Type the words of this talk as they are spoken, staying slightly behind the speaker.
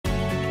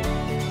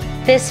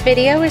This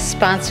video is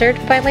sponsored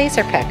by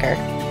LaserPecker.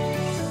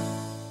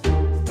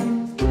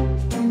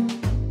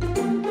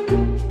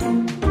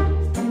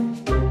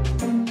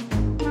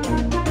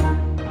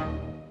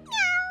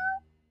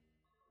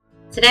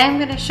 Today I'm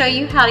going to show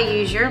you how to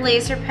use your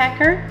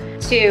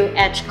LaserPecker to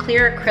etch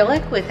clear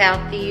acrylic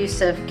without the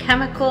use of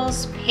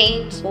chemicals,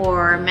 paint,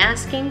 or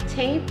masking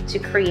tape to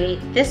create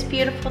this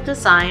beautiful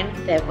design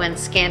that when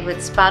scanned with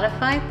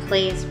Spotify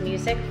plays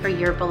music for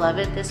your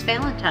beloved this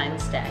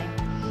Valentine's Day.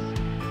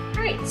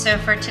 Alright, so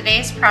for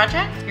today's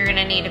project you're going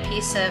to need a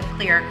piece of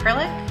clear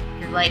acrylic,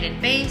 your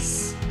lighted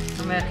base,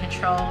 remote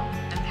control,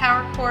 and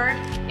power cord.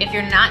 If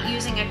you're not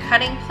using a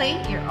cutting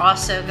plate, you're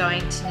also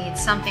going to need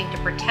something to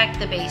protect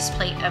the base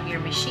plate of your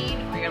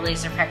machine or your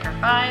LaserPecker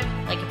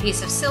 5, like a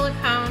piece of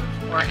silicone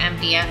or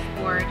MDF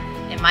board.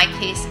 In my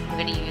case, I'm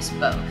going to use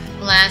both.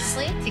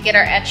 Lastly, to get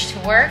our etch to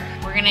work,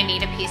 we're going to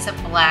need a piece of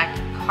black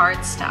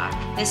cardstock.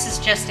 This is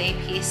just a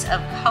piece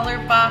of color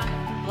buck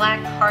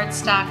black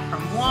cardstock from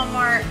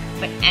Walmart,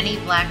 but any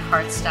black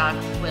cardstock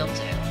will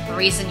do. The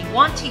reason you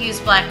want to use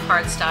black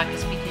cardstock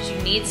is because you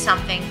need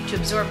something to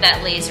absorb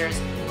that laser's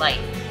light.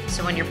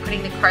 So when you're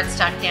putting the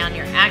cardstock down,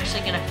 you're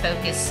actually going to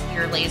focus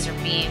your laser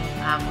beam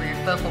or your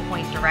focal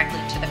point directly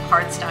to the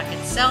cardstock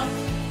itself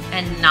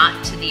and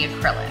not to the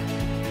acrylic.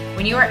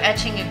 When you are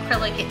etching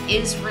acrylic, it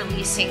is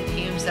releasing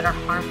fumes that are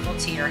harmful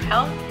to your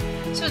health.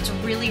 So it's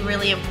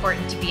really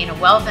important to be in a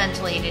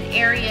well-ventilated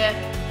area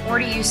or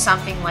to use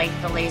something like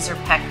the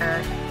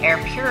LaserPecker Air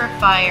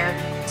Purifier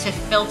to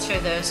filter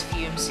those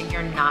fumes so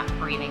you're not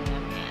breathing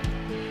them in.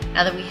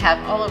 Now that we have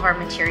all of our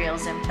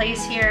materials in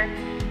place here,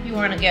 you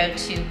want to go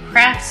to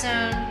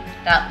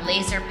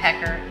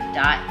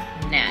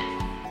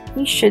craftzone.laserpecker.net.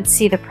 You should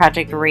see the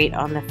project right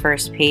on the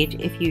first page.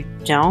 If you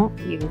don't,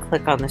 you can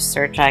click on the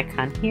search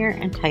icon here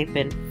and type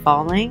in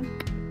falling,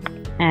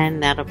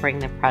 and that'll bring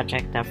the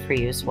project up for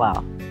you as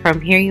well. From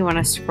here you want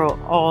to scroll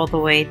all the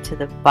way to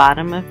the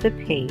bottom of the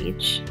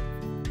page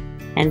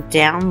and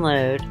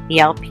download the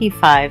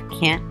LP5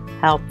 Can't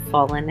Help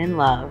Falling in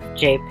Love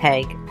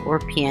JPEG or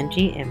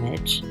PNG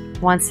image.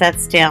 Once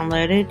that's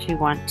downloaded, you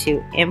want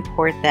to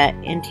import that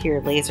into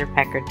your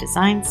LaserPecker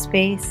design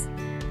space.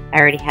 I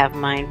already have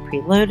mine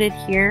preloaded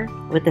here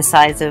with the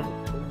size of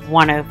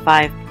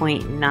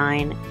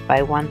 105.9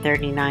 by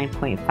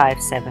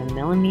 139.57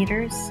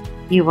 millimeters.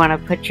 You want to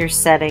put your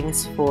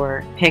settings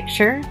for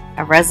picture,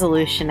 a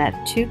resolution at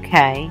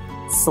 2K,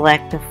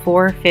 select the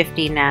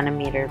 450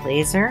 nanometer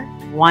laser,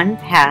 1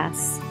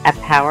 pass, a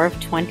power of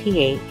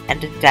 28,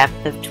 and a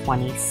depth of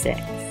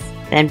 26.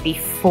 Then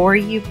before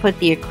you put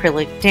the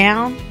acrylic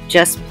down,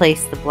 just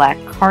place the black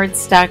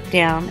cardstock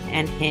down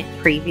and hit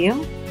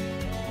preview.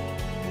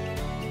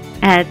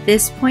 At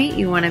this point,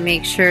 you want to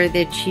make sure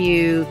that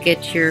you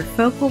get your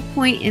focal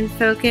point in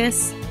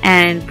focus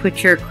and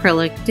put your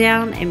acrylic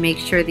down and make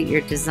sure that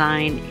your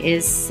design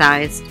is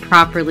sized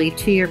properly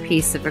to your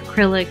piece of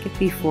acrylic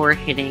before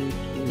hitting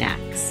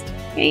next.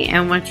 Okay,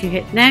 and once you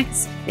hit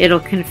next, it'll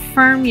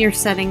confirm your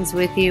settings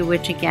with you,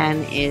 which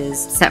again is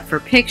set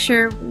for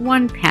picture,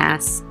 1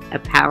 pass, a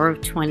power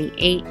of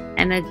 28,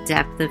 and a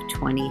depth of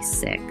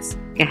 26.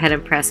 Go ahead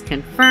and press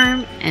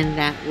confirm, and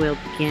that will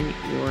begin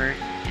your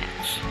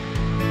etch.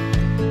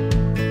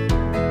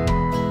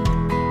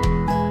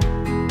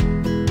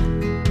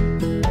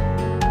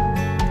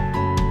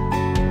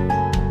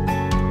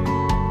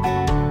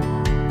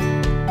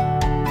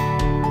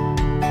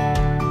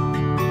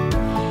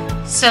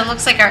 So it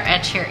looks like our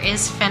etch here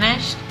is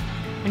finished.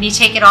 When you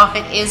take it off,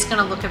 it is going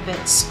to look a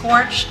bit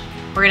scorched.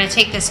 We're going to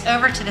take this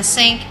over to the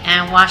sink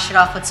and wash it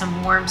off with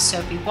some warm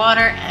soapy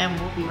water, and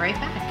we'll be right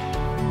back.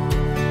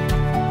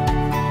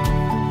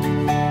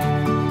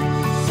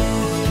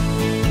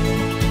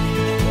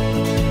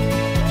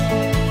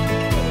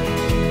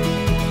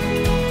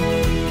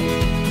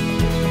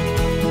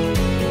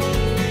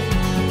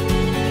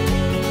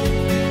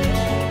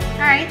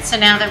 Alright, so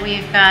now that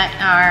we've got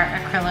our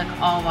acrylic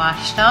all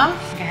washed off,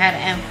 go ahead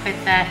and put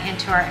that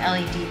into our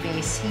LED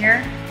base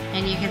here.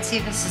 And you can see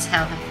this is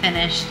how the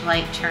finished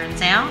light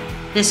turns out.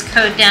 This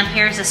code down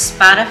here is a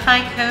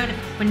Spotify code.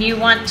 When you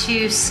want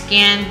to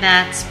scan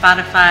that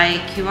Spotify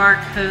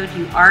QR code,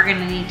 you are going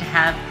to need to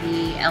have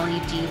the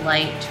LED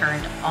light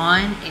turned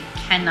on. It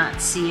cannot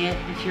see it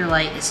if your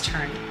light is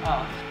turned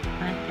off.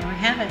 But there we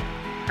have it.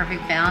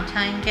 Perfect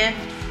Valentine gift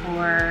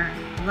for a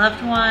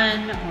loved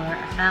one or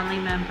a family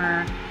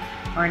member,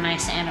 or a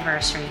nice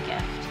anniversary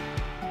gift.